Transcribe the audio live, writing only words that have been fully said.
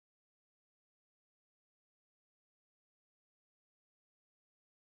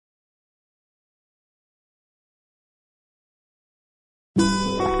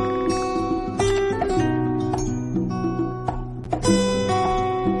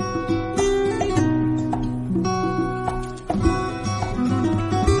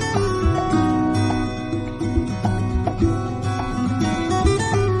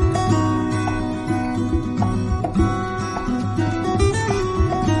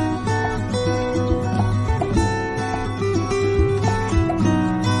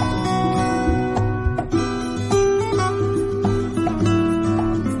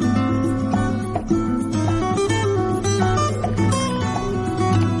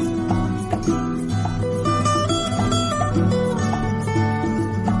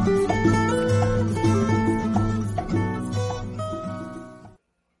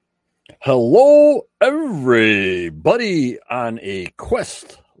Hello, everybody on a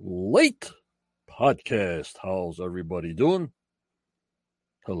Quest Late podcast. How's everybody doing?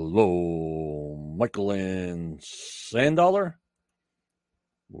 Hello, Michael and Sandollar.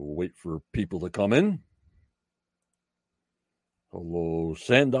 We'll wait for people to come in. Hello,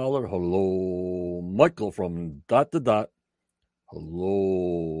 Sandollar. Hello, Michael from Dot to Dot.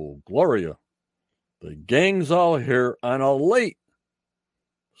 Hello, Gloria. The gang's all here on a late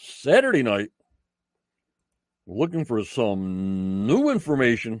Saturday night, looking for some new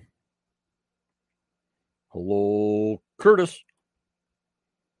information. Hello, Curtis.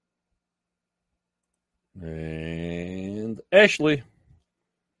 And Ashley.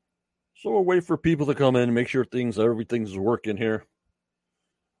 So we'll wait for people to come in and make sure everything's working here.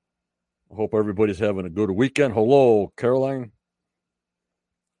 I hope everybody's having a good weekend. Hello, Caroline.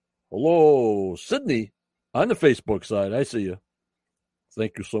 Hello, Sydney on the Facebook side. I see you.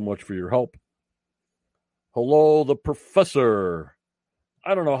 Thank you so much for your help. Hello, the professor.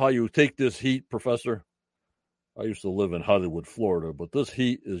 I don't know how you take this heat, professor. I used to live in Hollywood, Florida, but this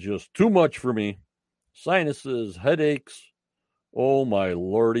heat is just too much for me. Sinuses, headaches. Oh, my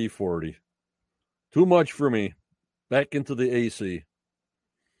lordy 40. Too much for me. Back into the AC.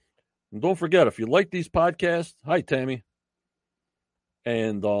 And don't forget, if you like these podcasts, hi, Tammy.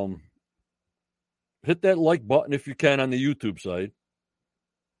 And hit that like button if you can on the YouTube side.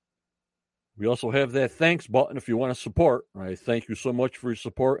 We also have that thanks button if you want to support. I thank you so much for your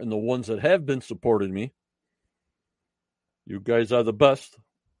support and the ones that have been supporting me. You guys are the best.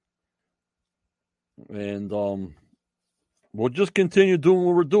 And we'll just continue doing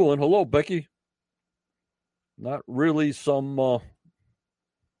what we're doing. Hello, Becky. Not really some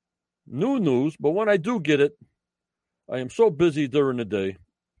new news, but when I do get it, I am so busy during the day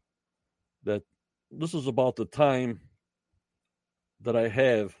that this is about the time that I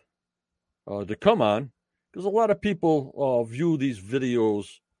have to come on, because a lot of people view these videos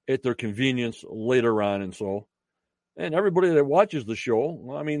at their convenience later on, and so, and everybody that watches the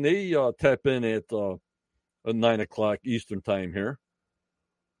show, I mean, they tap in at 9 o'clock Eastern time here.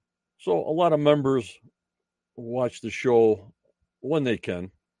 So a lot of members watch the show when they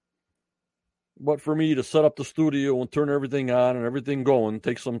can. But for me to set up the studio and turn everything on and everything going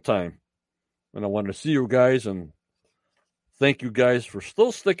takes some time. And I wanted to see you guys and thank you guys for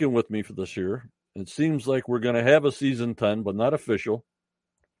still sticking with me for this year. It seems like we're going to have a season 10, but not official.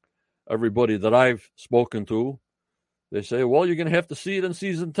 Everybody that I've spoken to, they say, well, you're going to have to see it in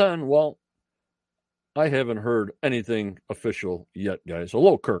season 10. Well, I haven't heard anything official yet, guys.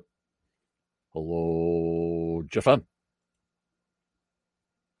 Hello, Kurt. Hello, Jeff M.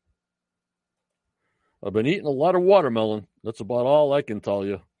 I've been eating a lot of watermelon. That's about all I can tell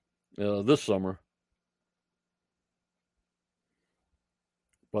you this summer.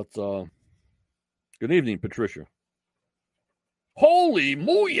 But good evening, Patricia. Holy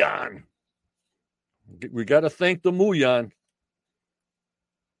Muyan! We got to thank the Muyan.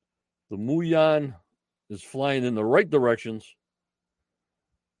 The Muyan is flying in the right directions.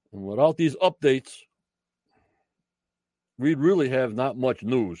 And without these updates, we'd really have not much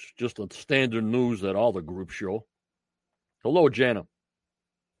news, just the standard news that all the groups show. Hello, Jana.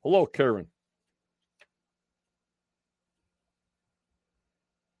 Hello, Karen.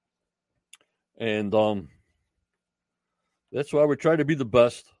 And that's why we try to be the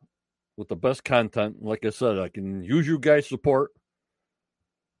best with the best content. Like I said, I can use you guys' support.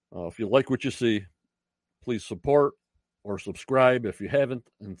 If you like what you see, please support or subscribe if you haven't.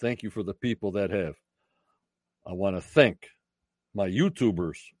 And thank you for the people that have. I want to thank my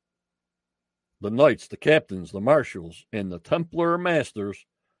YouTubers, the Knights, the Captains, the Marshals, and the Templar Masters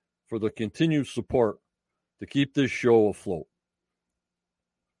for the continued support to keep this show afloat.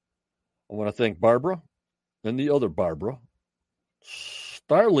 I want to thank Barbara and the other Barbara,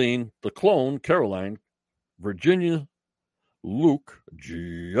 Starlene, the clone, Caroline, Virginia, Luke,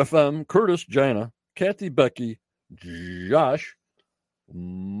 GFM, Curtis, Jana, Kathy, Becky, Josh,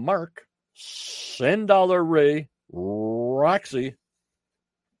 Mark, $10 Ray, Roxy,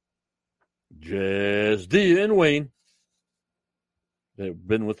 Jazz D, and Wayne. They've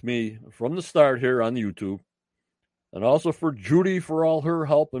been with me from the start here on YouTube. And also for Judy for all her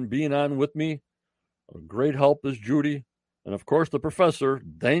help and being on with me. A great help is Judy. And of course, the professor,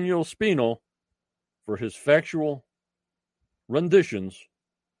 Daniel Spino, for his factual renditions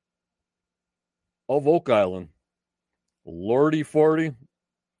of Oak Island. Lordy 40,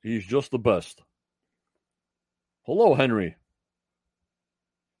 he's just the best. Hello, Henry.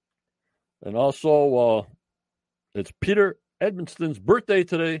 And also, it's Peter Edmonston's birthday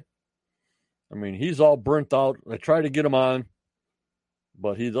today. I mean, he's all burnt out. I tried to get him on,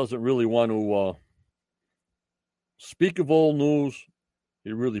 but he doesn't really want to speak of old news.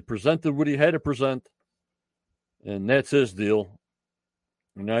 He really presented what he had to present, and that's his deal.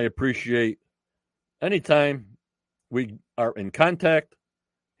 And I appreciate anytime we are in contact,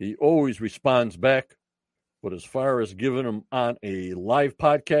 he always responds back. But as far as giving him on a live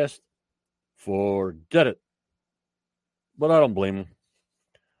podcast, forget it. But I don't blame him.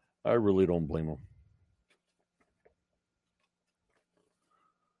 I really don't blame him.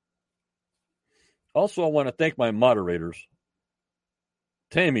 Also, I want to thank my moderators,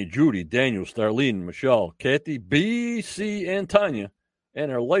 Tammy, Judy, Daniel, Starlene, Michelle, Kathy, BC, and Tanya, and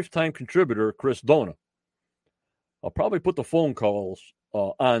our lifetime contributor, Chris Dona. I'll probably put the phone calls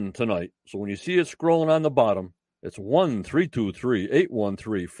on tonight. So when you see it scrolling on the bottom, it's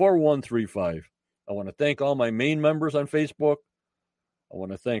 1-323-813-4135. I want to thank all my main members on Facebook. I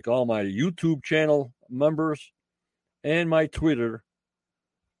want to thank all my YouTube channel members and my Twitter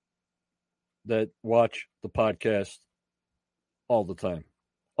that watch the podcast all the time.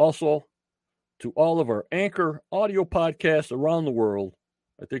 Also, to all of our Anchor audio podcasts around the world,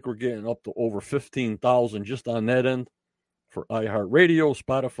 I think we're getting up to over 15,000 just on that end for iHeartRadio,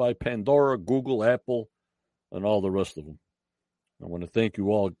 Spotify, Pandora, Google, Apple, and all the rest of them. I want to thank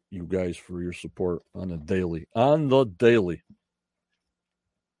you all, you guys, for your support on the daily. On the daily.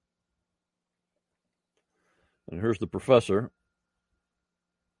 And here's the professor.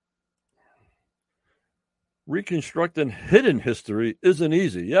 Reconstructing hidden history isn't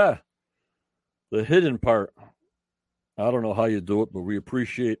easy. Yeah, the hidden part. I don't know how you do it, but we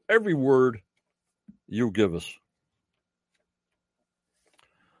appreciate every word you give us.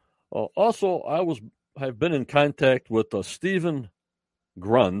 Also, have been in contact with Stephen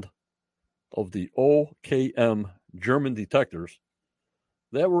Grund of the OKM German detectors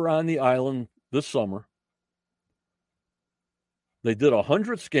that were on the island this summer. They did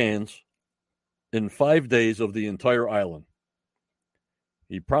 100 scans in 5 days of the entire island.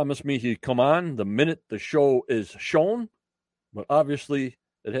 He promised me he'd come on the minute the show is shown, but obviously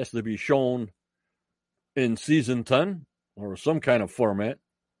it has to be shown in season 10 or some kind of format.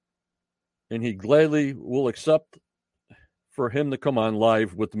 And he gladly will accept for him to come on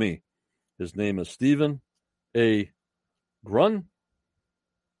live with me. His name is Stephen A. Grun.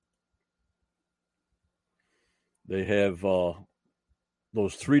 They have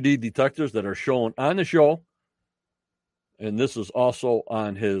those 3D detectors that are shown on the show. And this is also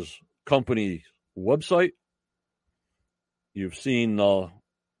on his company website. You've seen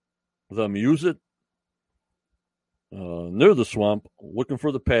them use it near the swamp, looking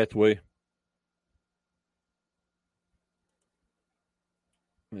for the pathway.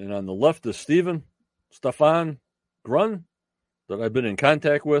 And on the left is Stefan Grun, that I've been in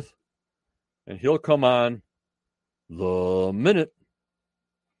contact with. And he'll come on the minute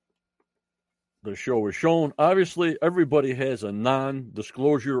the show is shown. Obviously, everybody has a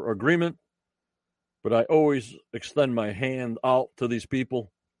non-disclosure agreement, but I always extend my hand out to these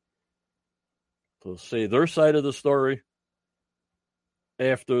people to say their side of the story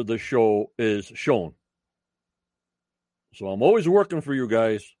after the show is shown. So I'm always working for you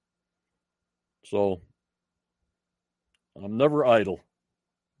guys. So I'm never idle.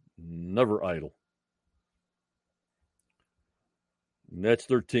 Never idle. And that's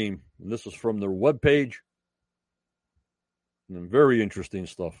their team. And this is from their webpage. And very interesting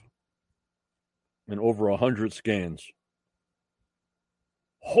stuff. And over 100 scans.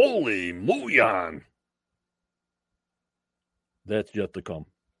 Holy Muyan! That's yet to come.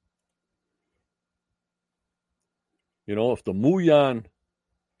 You know, if the Muyan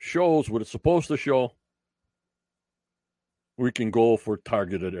shows what it's supposed to show, we can go for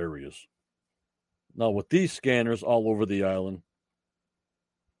targeted areas. Now, with these scanners all over the island,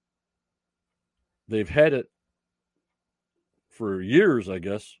 they've had it for years, I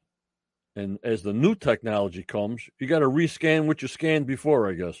guess. And as the new technology comes, you got to rescan what you scanned before,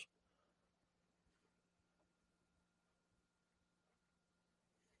 I guess.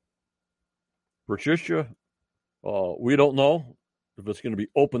 Patricia, we don't know if it's going to be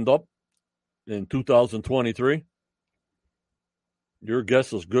opened up in 2023. Your guess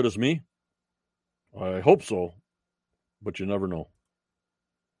is as good as me. I hope so, but you never know.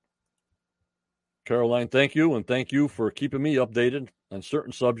 Caroline, thank you, and thank you for keeping me updated on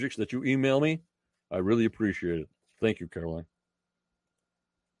certain subjects that you email me. I really appreciate it. Thank you, Caroline.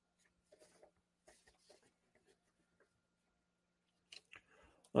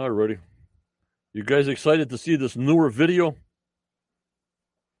 All righty. You guys excited to see this newer video?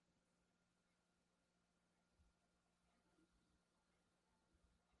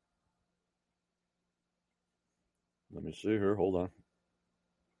 Let me see here. Hold on.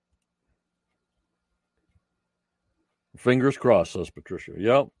 Fingers crossed, says Patricia.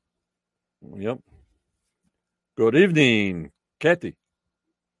 Yep. Good evening, Kathy.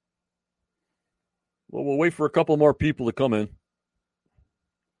 Well, we'll wait for a couple more people to come in.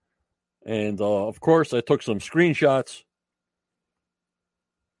 And, of course, I took some screenshots.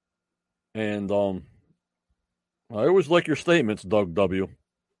 And I always like your statements, Doug W.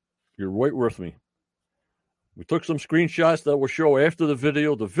 You're right with me. We took some screenshots that will show after the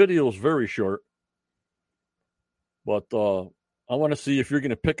video. The video is very short. But I want to see if you're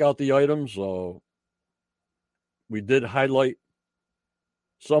going to pick out the items. We did highlight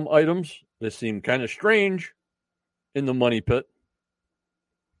some items that seem kind of strange in the money pit.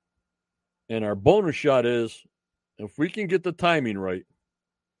 And our bonus shot is, if we can get the timing right,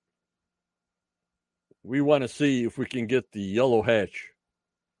 we want to see if we can get the yellow hatch.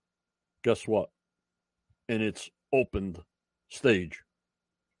 Guess what? In its opened stage.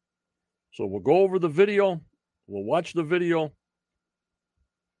 So we'll go over the video. We'll watch the video.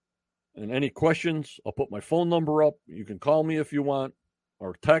 And any questions, I'll put my phone number up. You can call me if you want,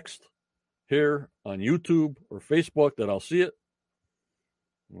 or text here on YouTube or Facebook that I'll see it.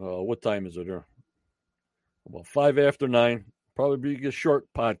 What time is it here? About 5 after 9. Probably be a short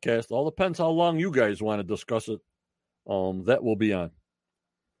podcast. All depends how long you guys want to discuss it. That will be on.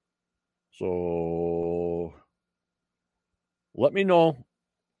 So let me know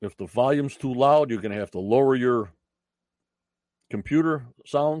if the volume's too loud. You're going to have to lower your computer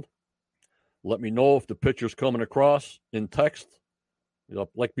sound. Let me know if the picture's coming across in text.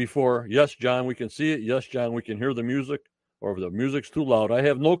 Like before, yes, John, we can see it. Yes, John, we can hear the music. Or if the music's too loud, I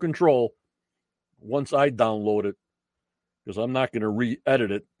have no control once I download it, because I'm not going to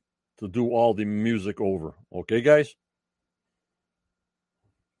re-edit it to do all the music over. Okay, guys?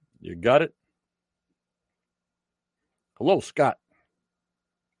 You got it? Hello, Scott.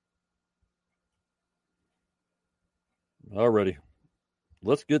 Alrighty.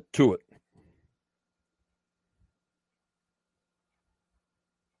 Let's get to it.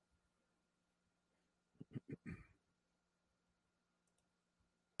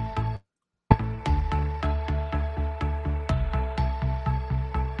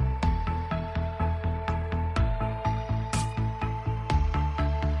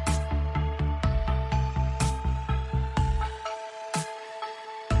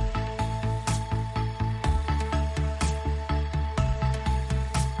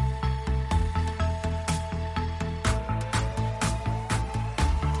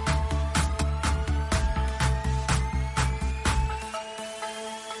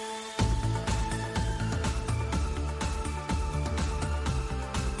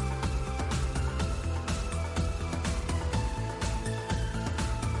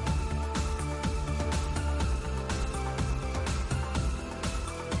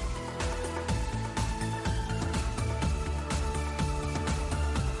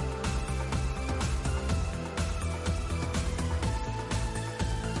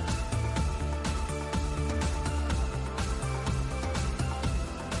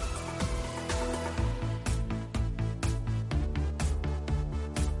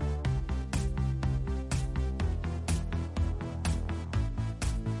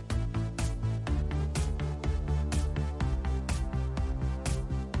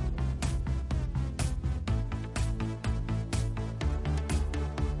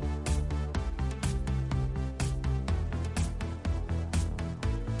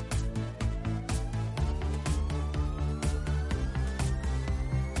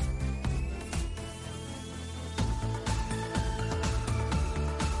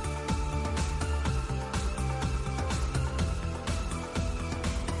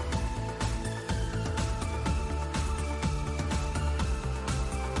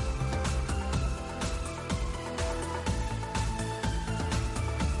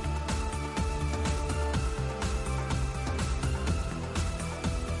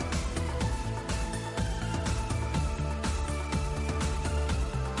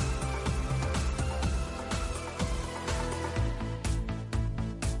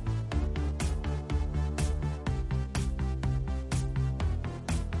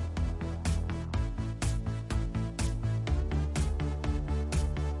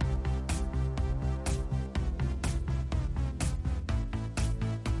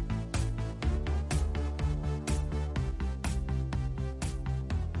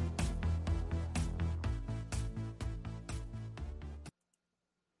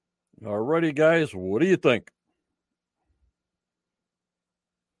 Alrighty, guys, what do you think?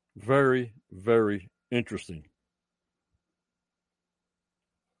 Very, very interesting.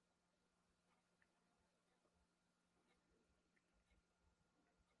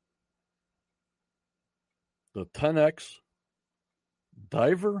 the 10X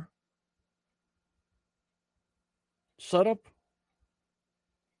diver setup.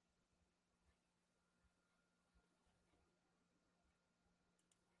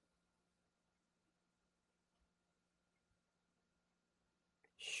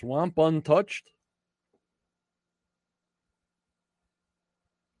 Swamp untouched.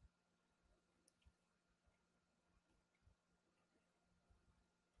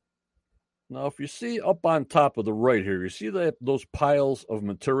 Now, if you see up on top of the right here, you see those piles of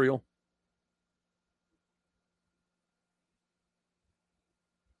material?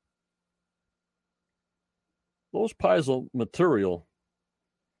 Those piles of material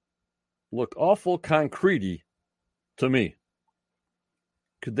look awful concrete-y to me.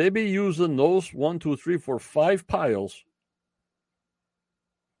 Could they be using those 1, 2, 3, 4, 5 piles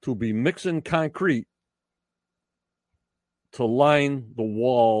to be mixing concrete to line the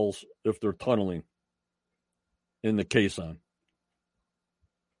walls if they're tunneling in the caisson?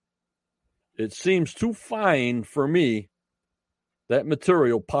 It seems too fine for me, that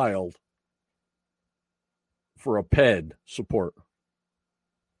material piled, for a pad support.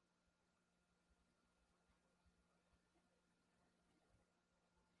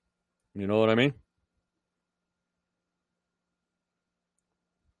 You know what I mean?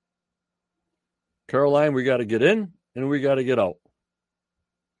 Caroline, we got to get in and we got to get out.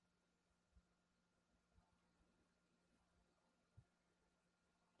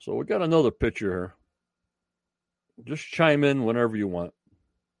 So we got another picture here. Just chime in whenever you want.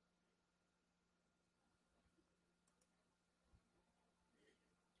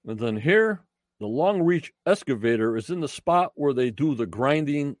 And then here, the long reach excavator is in the spot where they do the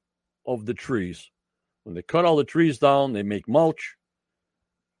grinding of the trees. When they cut all the trees down, they make mulch.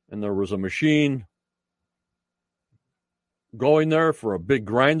 And there was a machine going there for a big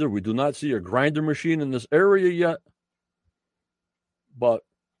grinder. We do not see a grinder machine in this area yet. But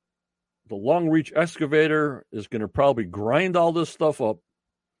the long reach excavator is going to probably grind all this stuff up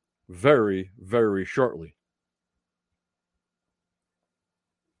very, very shortly.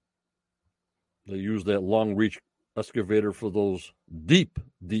 They use that long reach excavator for those deep,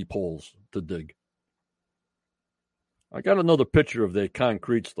 deep holes to dig. I got another picture of that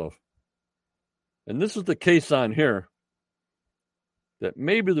concrete stuff. And this is the caisson here that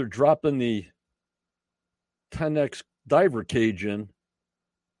maybe they're dropping the 10X diver cage in,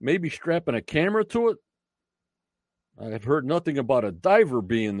 maybe strapping a camera to it. I've heard nothing about a diver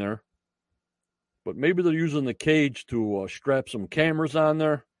being there, but maybe they're using the cage to strap some cameras on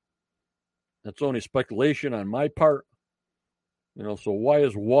there. That's only speculation on my part. You know, so why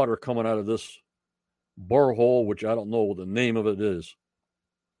is water coming out of this borehole, which I don't know what the name of it is?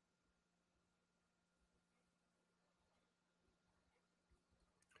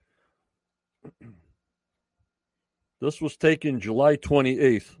 This was taken July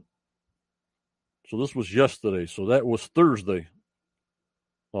 28th. So this was yesterday. So that was Thursday,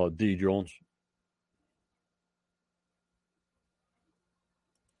 D. Jones.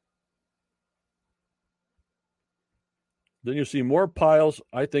 Then you see more piles.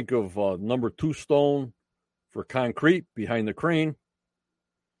 I think of number 2 stone for concrete behind the crane.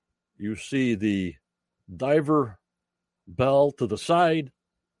 You see the diver bell to the side.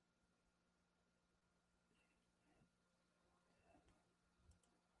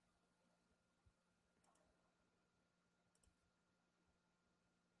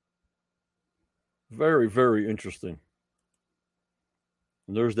 Very, very interesting.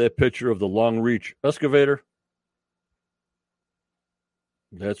 And there's that picture of the long reach excavator.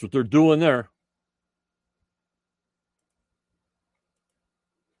 That's what they're doing there.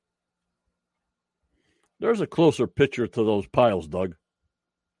 There's a closer picture to those piles, Doug.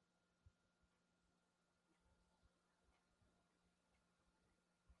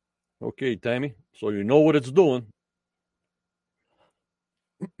 Okay, Tammy. So you know what it's doing.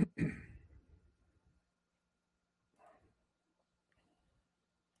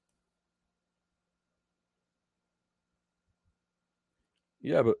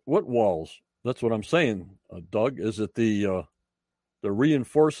 Yeah, but what walls? That's what I'm saying, Doug. Is it the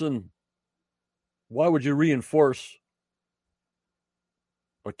reinforcing? Why would you reinforce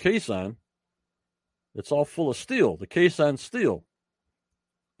a caisson? It's all full of steel. The caisson's steel.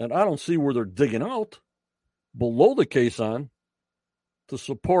 And I don't see where they're digging out below the caisson to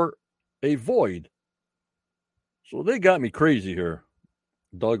support a void. So they got me crazy here.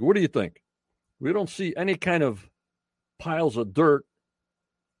 Doug, what do you think? We don't see any kind of piles of dirt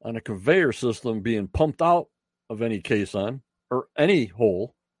on a conveyor system being pumped out of any caisson or any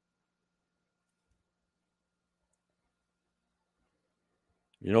hole.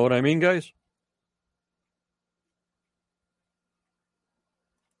 You know what I mean, guys?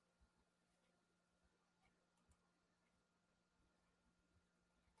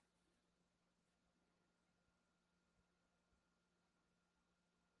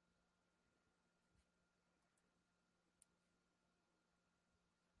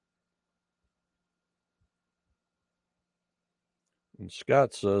 And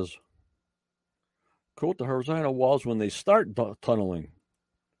Scott says, coat the horizontal walls when they start tunneling.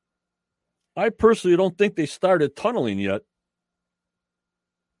 I personally don't think they started tunneling yet.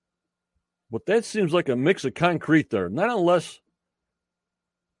 But that seems like a mix of concrete there. Not unless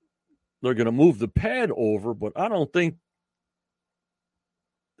they're going to move the pad over, but I don't think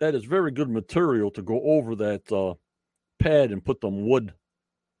that is very good material to go over that pad and put them wood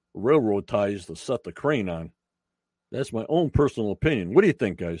railroad ties to set the crane on. That's my own personal opinion. What do you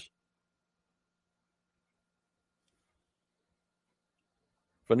think, guys?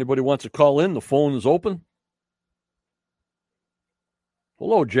 If anybody wants to call in, the phone is open.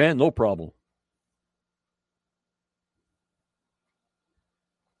 Hello, Jan. No problem.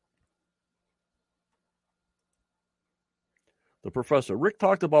 The professor. Rick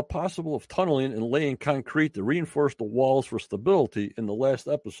talked about possible of tunneling and laying concrete to reinforce the walls for stability in the last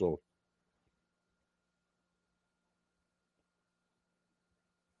episode.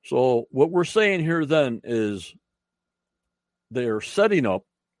 So what we're saying here then is they are setting up,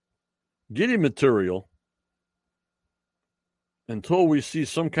 getting material until we see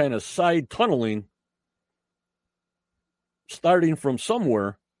some kind of side tunneling starting from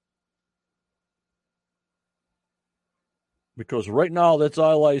somewhere. Because right now, that's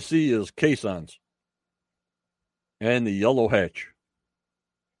all I see is caissons and the yellow hatch.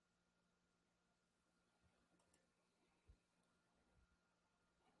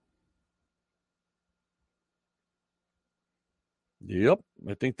 Yep,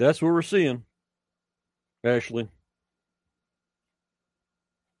 I think that's what we're seeing, Ashley.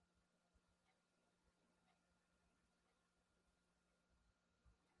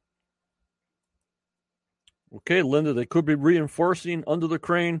 Okay, Linda, they could be reinforcing under the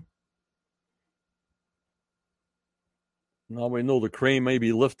crane. Now we know the crane may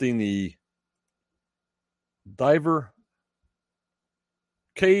be lifting the diver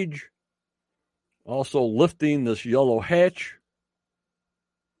cage, also lifting this yellow hatch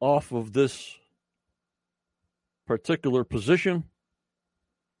off of this particular position.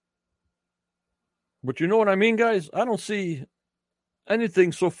 But you know what I mean, guys? I don't see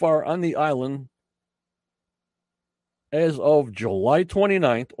anything so far on the island as of July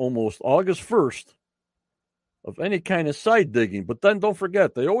 29th, almost August 1st, of any kind of side digging. But then don't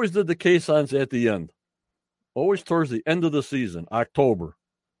forget, they always did the caissons at the end, always towards the end of the season, October.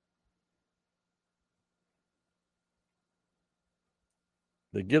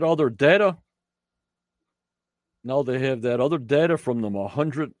 They get all their data. Now they have that other data from them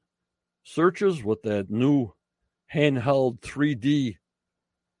 100 searches with that new handheld 3D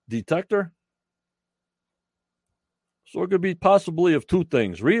detector. So it could be possibly of two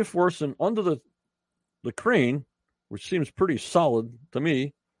things: reinforcing under the crane, which seems pretty solid to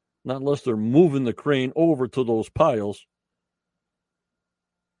me, not unless they're moving the crane over to those piles.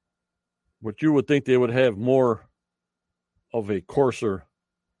 But you would think they would have more of a coarser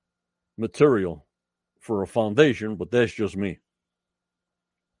material for a foundation, but that's just me.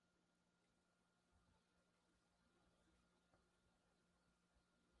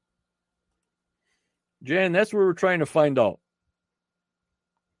 Jan, that's what we're trying to find out.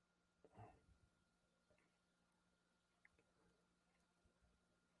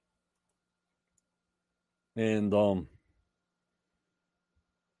 And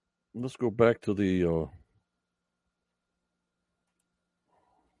let's go back to the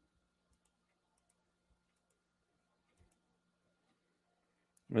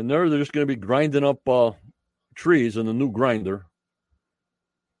and they're just going to be grinding up trees in the new grinder.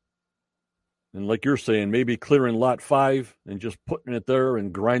 And like you're saying, maybe clearing lot 5 and just putting it there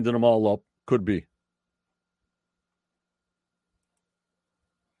and grinding them all up. Could be.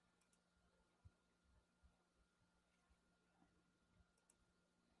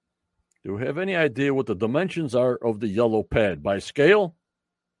 Do we have any idea what the dimensions are of the yellow pad? By scale?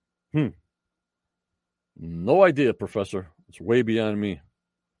 No idea, Professor. It's way beyond me.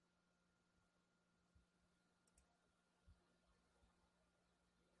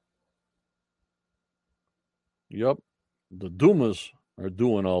 Yep. The Dumas are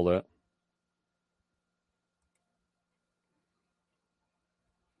doing all that.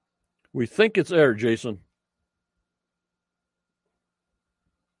 We think it's air, Jason.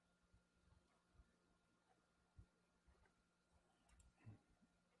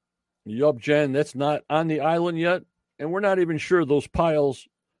 Yup, Jen, that's not on the island yet. And we're not even sure those piles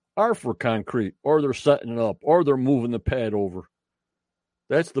are for concrete, or they're setting it up, or they're moving the pad over.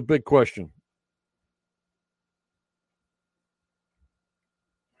 That's the big question.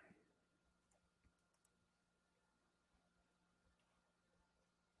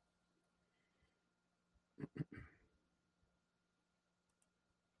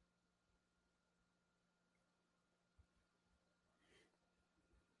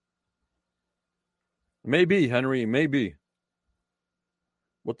 Maybe, Henry, maybe.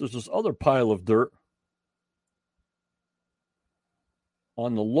 But there's this other pile of dirt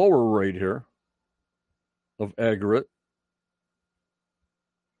on the lower right here of aggregate.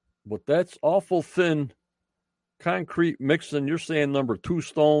 But that's awful thin concrete mixing. You're saying number 2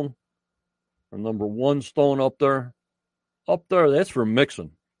 stone or number 1 stone up there. Up there, that's for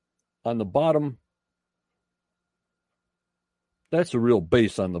mixing. On the bottom, that's a real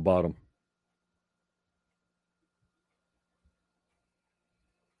base on the bottom.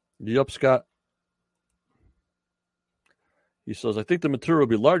 Yep, Scott. He says, I think the material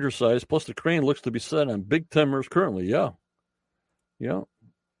will be larger size, plus the crane looks to be set on big timbers currently. Yeah. Yeah.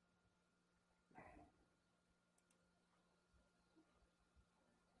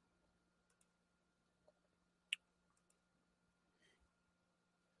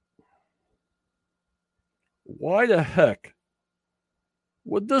 Why the heck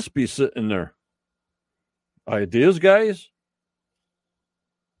would this be sitting there? Ideas, guys?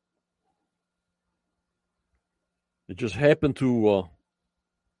 It just happened to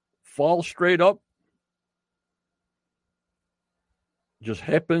fall straight up. Just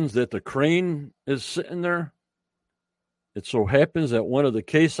happens that the crane is sitting there. It so happens that one of the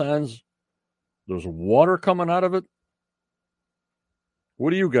caissons, there's water coming out of it. What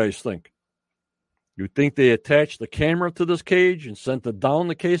do you guys think? You think they attached the camera to this cage and sent it down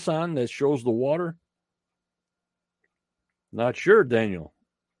the caisson that shows the water? Not sure, Daniel.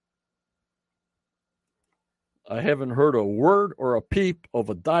 I haven't heard a word or a peep of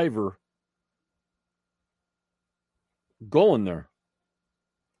a diver going there.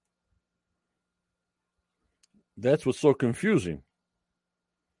 That's what's so confusing.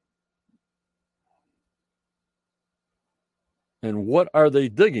 And what are they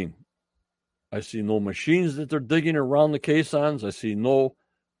digging? I see no machines that they're digging around the caissons. I see no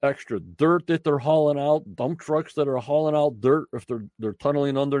extra dirt that they're hauling out, dump trucks that are hauling out dirt if they're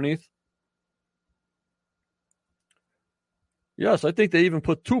tunneling underneath. Yes, I think they even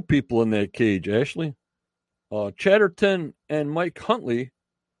put 2 people in that cage, Ashley. Chatterton and Mike Huntley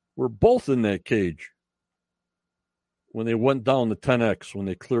were both in that cage when they went down the 10X, when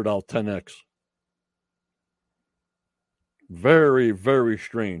they cleared out 10X. Very, very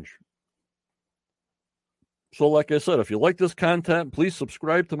strange. So like I said, if you like this content, please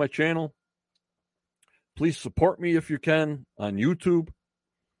subscribe to my channel. Please support me if you can on YouTube.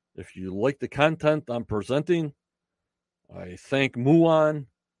 If you like the content I'm presenting, I thank Muon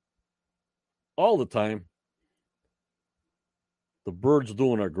all the time. The bird's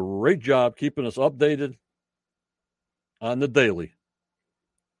doing a great job keeping us updated on the daily.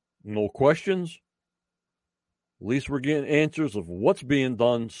 No questions. At least we're getting answers of what's being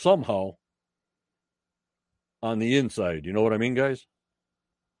done somehow on the inside. You know what I mean, guys?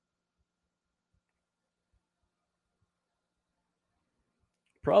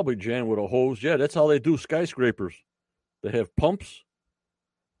 Probably Jan with a hose. Yeah, that's how they do skyscrapers. They have pumps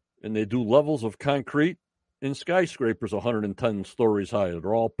and they do levels of concrete in skyscrapers 110 stories high.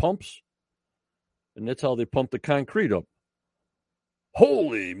 They're all pumps, and that's how they pump the concrete up.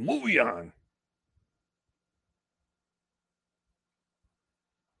 Holy Muon!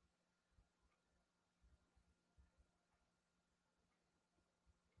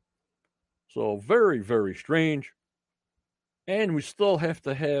 So very, very strange. And we still have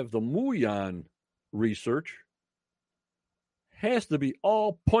to have the Muon research. Has to be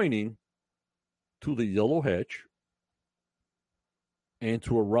all pointing to the yellow hatch and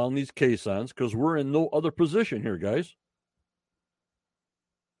to around these caissons, because we're in no other position here, guys.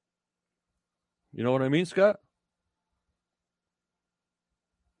 You know what I mean, Scott?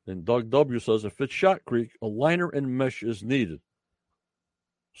 And Doug W. says, if it's Shot Creek, a liner and mesh is needed.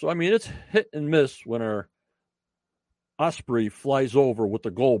 So, I mean, it's hit and miss when our Osprey flies over with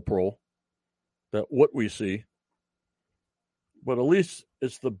the GoPro, that what we see. But at least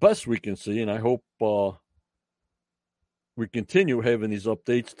it's the best we can see, and I hope we continue having these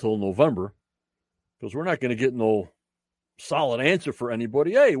updates till November, because we're not going to get no solid answer for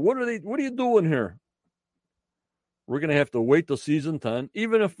anybody. Hey, what are you doing here? We're going to have to wait till season 10,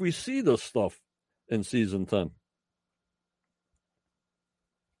 even if we see this stuff in season 10.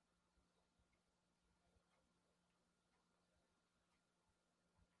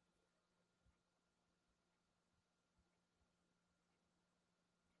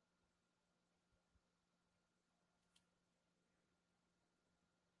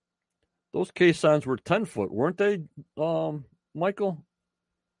 Those caissons were 10 foot, weren't they, Michael?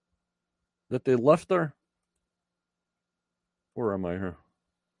 That they left there? Where am I here?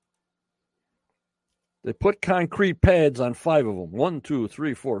 They put concrete pads on 5 of them. 1, 2,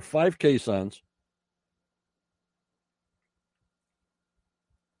 3, 4, 5 caissons.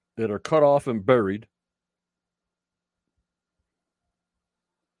 that are cut off and buried,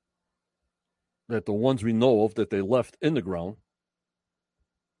 that the ones we know of that they left in the ground.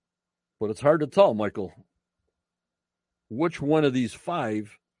 But it's hard to tell, Michael, which one of these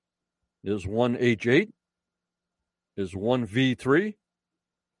 5 is one H8, is one V3.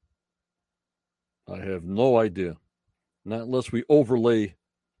 I have no idea. Not unless we overlay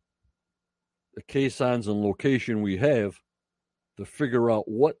the caissons and location we have to figure out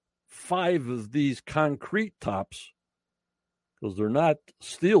what 5 of these concrete tops, because they're not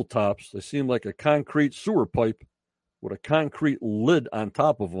steel tops. They seem like a concrete sewer pipe with a concrete lid on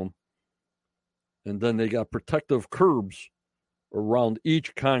top of them. And then they got protective curbs around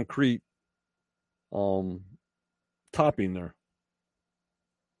each concrete topping there.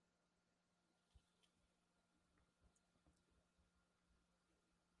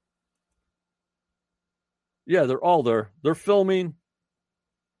 Yeah, they're all there. They're filming,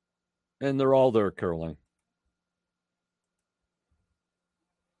 and they're all there, Caroline.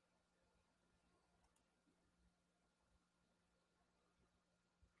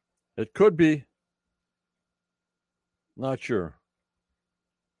 It could be. Not sure.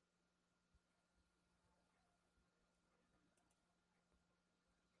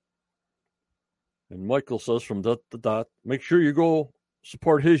 And Michael says from Dot to Dot, make sure you go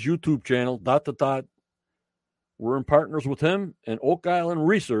support his YouTube channel, Dot to Dot. We're in partners with him and Oak Island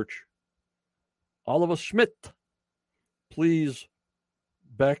Research. Oliver Schmidt, please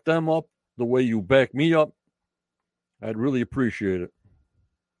back them up the way you back me up. I'd really appreciate it.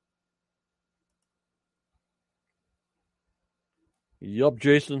 Yup,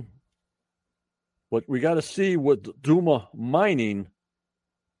 Jason. But we got to see what Duma Mining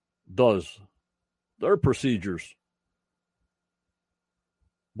does, their procedures.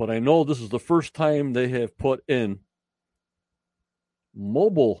 But I know this is the first time they have put in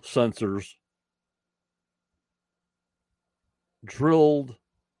mobile sensors drilled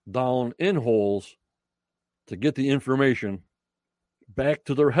down in holes to get the information back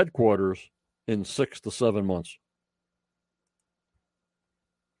to their headquarters in 6 to 7 months.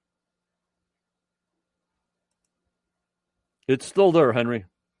 It's still there, Henry.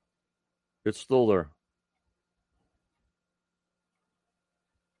 It's still there.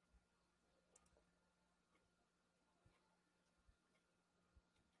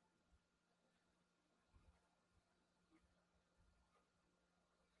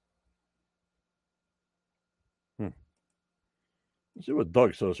 Let's see what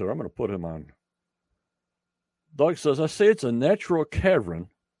Doug says here. I'm going to put him on. Doug says, I say it's a natural cavern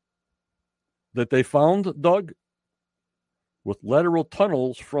that they found, Doug, with lateral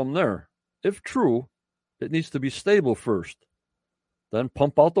tunnels from there. If true, it needs to be stable first. Then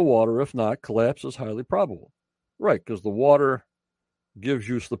pump out the water. If not, collapse is highly probable. Right, because the water gives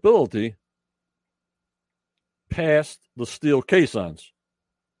you stability past the steel caissons.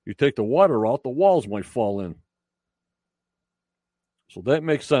 You take the water out, the walls might fall in. So that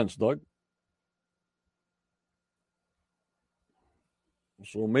makes sense, Doug.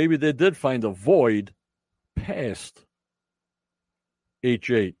 So maybe they did find a void past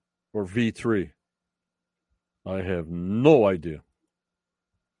H8 or V3. I have no idea.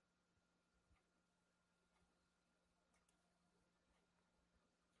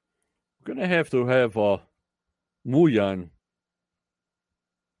 We're going to have Muyan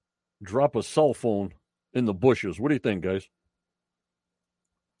drop a cell phone in the bushes. What do you think, guys?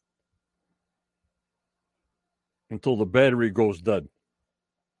 Until the battery goes dead.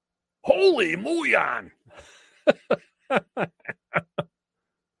 Holy Muyan!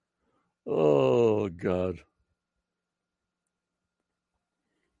 Oh, God.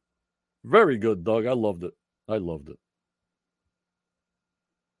 Very good, Doug. I loved it.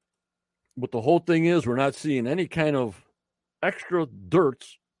 But the whole thing is we're not seeing any kind of extra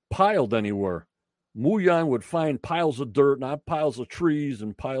dirts piled anywhere. Muyan would find piles of dirt, not piles of trees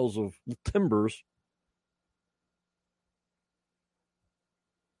and piles of timbers.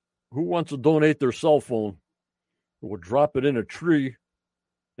 Who wants to donate their cell phone? We'll drop it in a tree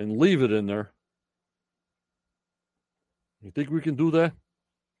and leave it in there. You think we can do that?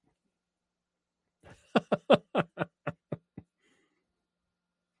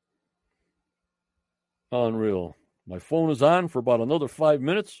 Unreal. My phone is on for about another 5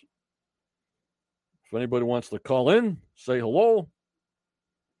 minutes. If anybody wants to call in, say hello.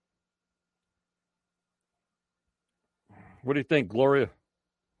 What do you think, Gloria?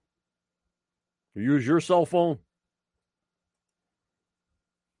 You use your cell phone?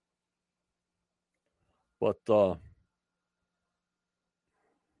 But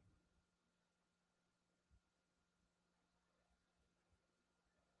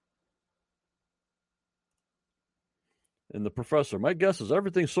And the professor, my guess is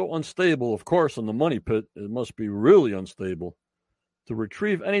everything's so unstable, of course, in the money pit, it must be really unstable. To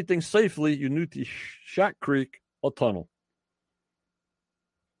retrieve anything safely, you need to shot creek a tunnel.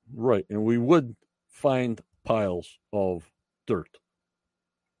 Right, and we would find piles of dirt.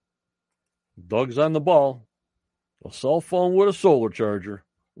 Doug's on the ball. A cell phone with a solar charger,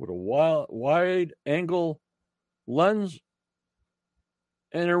 with a wide angle lens,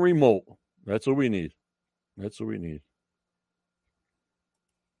 and a remote. That's what we need. That's what we need.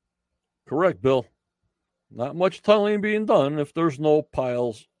 Correct, Bill. Not much tunneling being done if there's no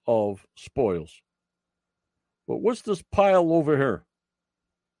piles of spoils. But what's this pile over here?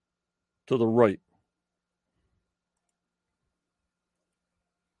 To the right.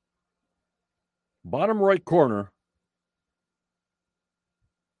 Bottom right corner.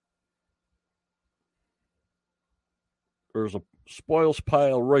 There's a spoils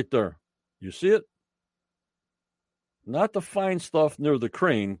pile right there. You see it? Not the fine stuff near the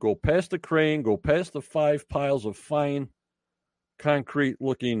crane. Go past the crane, go past the 5 piles of fine concrete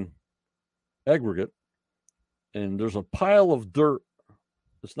looking aggregate, and there's a pile of dirt.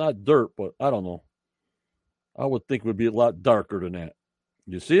 It's not dirt, but I don't know. I would think it would be a lot darker than that.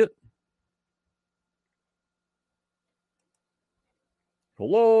 You see it?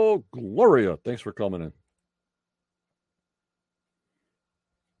 Hello, Gloria. Thanks for coming in.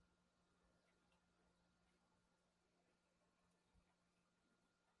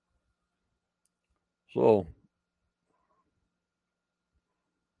 So,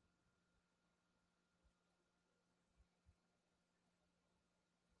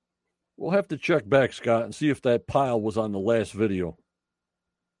 we'll have to check back, Scott, and see if that pile was on the last video.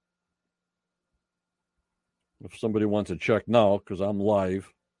 If somebody wants to check now, because I'm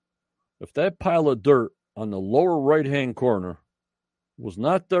live. If that pile of dirt on the lower right-hand corner was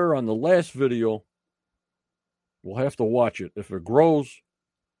not there on the last video, we'll have to watch it. If it grows,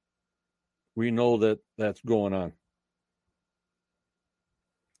 we know that that's going on.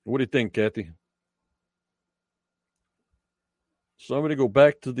 What do you think, Kathy? Somebody go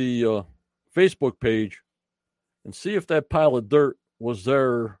back to the Facebook page and see if that pile of dirt was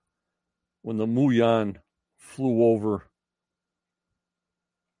there when the Muyan flew over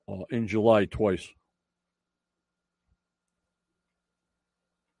in July twice.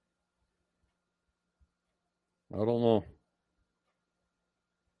 I don't know.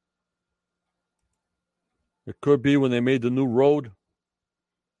 It could be when they made the new road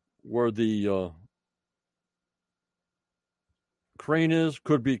where the crane is.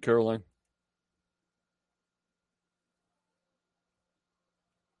 Could be, Caroline.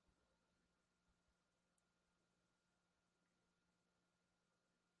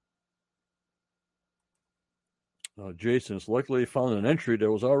 Jason, it's likely they found an entry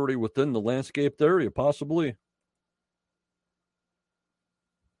that was already within the landscaped area, possibly.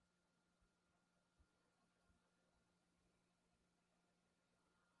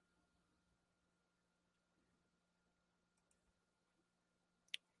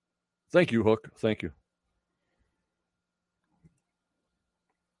 Thank you, Hook. Thank you.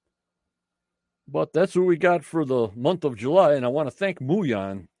 But that's what we got for the month of July, and I want to thank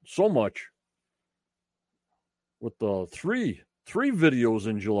Muyan so much with the three videos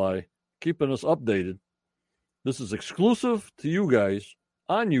in July, keeping us updated. This is exclusive to you guys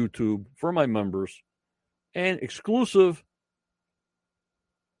on YouTube for my members, and exclusive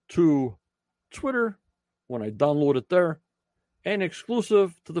to Twitter when I download it there, and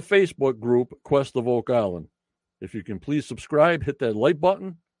exclusive to the Facebook group Quest of Oak Island. If you can please subscribe, hit that like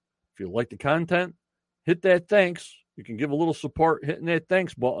button. If you like the content, hit that thanks. You can give a little support hitting that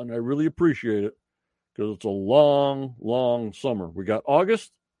thanks button. I really appreciate it because it's a long, long summer. We got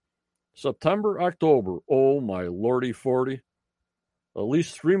August, September, October. Oh, my lordy 40. At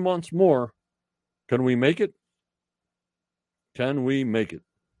least 3 months more. Can we make it? Can we make it?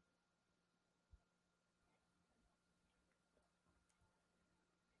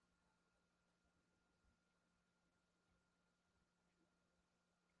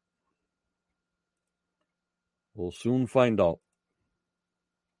 We'll soon find out.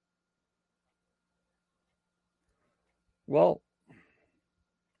 Well,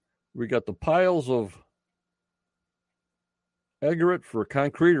 we got the piles of aggregate for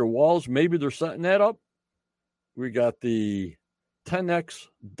concrete or walls. Maybe they're setting that up. We got the 10X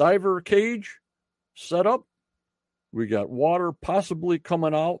diver cage set up. We got water possibly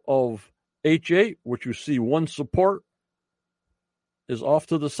coming out of H8, which you see one support is off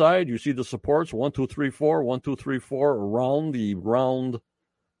to the side. You see the supports 1, 2, 3, 4, 1, 2, 3, 4 around the round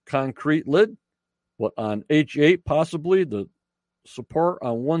concrete lid. But on H8, possibly the support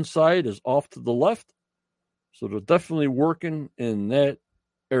on one side is off to the left. So they're definitely working in that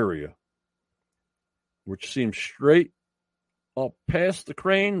area, which seems straight up past the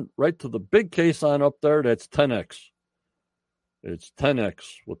crane, right to the big caisson up there. That's 10X. It's 10X.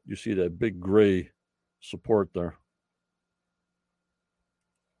 What you see, that big gray support there.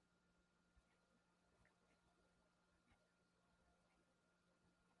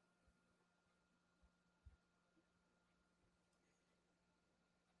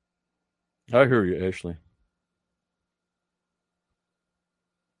 I hear you, Ashley.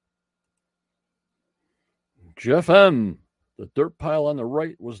 Jeff M., the dirt pile on the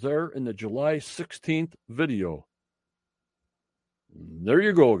right was there in the July 16th video. There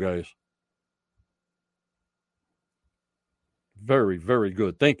you go, guys. Very, very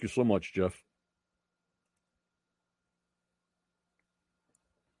good. Thank you so much, Jeff.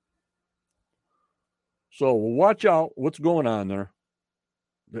 So watch out what's going on there.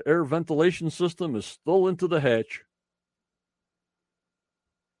 The air ventilation system is still into the hatch.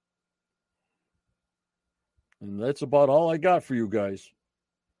 And that's about all I got for you guys.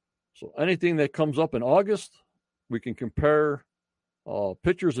 So anything that comes up in August, we can compare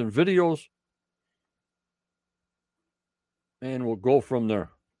pictures and videos, and we'll go from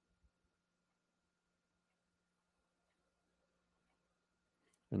there.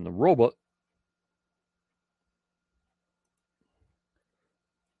 And the robot,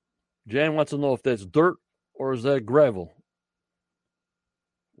 Jan wants to know if that's dirt or is that gravel.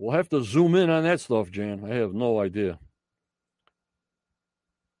 We'll have to zoom in on that stuff, Jan. I have no idea.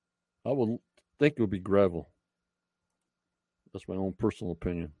 I would think it would be gravel. That's my own personal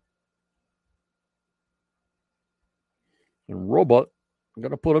opinion. And robot, I'm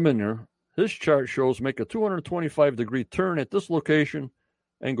going to put him in there. His chart shows make a 225-degree turn at this location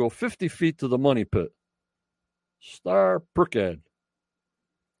and go 50 feet to the money pit. Star Percad.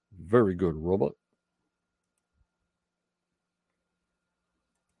 Very good, robot.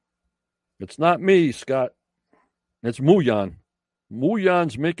 It's not me, Scott. It's Muyan.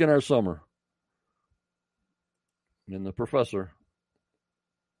 Muyan's making our summer. And the professor.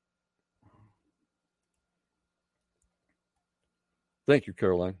 Thank you,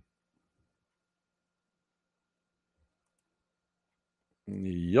 Caroline.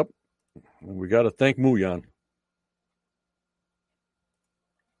 Yep. We got to thank Muyan.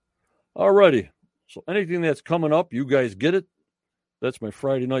 Alrighty. So anything that's coming up, you guys get it. That's my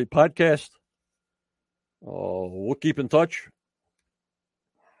Friday night podcast. We'll keep in touch.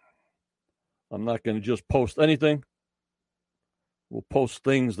 I'm not going to just post anything. We'll post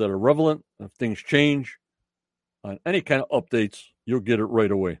things that are relevant. If things change on any kind of updates, you'll get it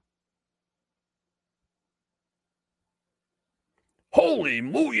right away. Holy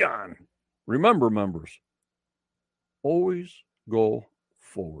Muyan! Remember, members, always go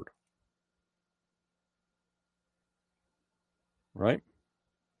forward. Right?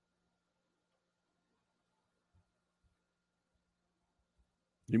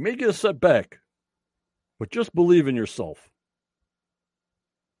 You may get a setback, but just believe in yourself.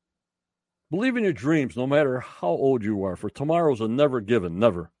 Believe in your dreams, no matter how old you are, for tomorrow's a never given,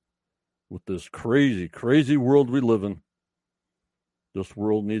 never. With this crazy, crazy world we live in, this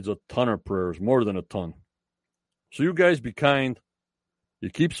world needs a ton of prayers, more than a ton. So you guys be kind, you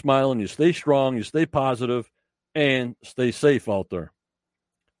keep smiling, you stay strong, you stay positive, and stay safe out there.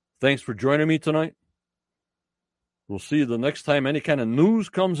 Thanks for joining me tonight. We'll see you the next time any kind of news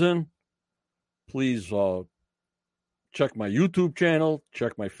comes in. Please check my YouTube channel,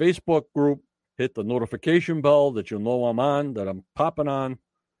 check my Facebook group, hit the notification bell that you'll know I'm on, that I'm popping on,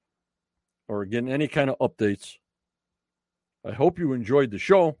 or getting any kind of updates. I hope you enjoyed the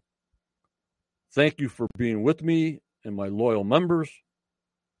show. Thank you for being with me and my loyal members.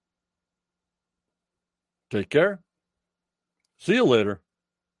 Take care. See you later.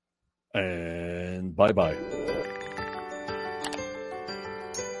 And bye-bye.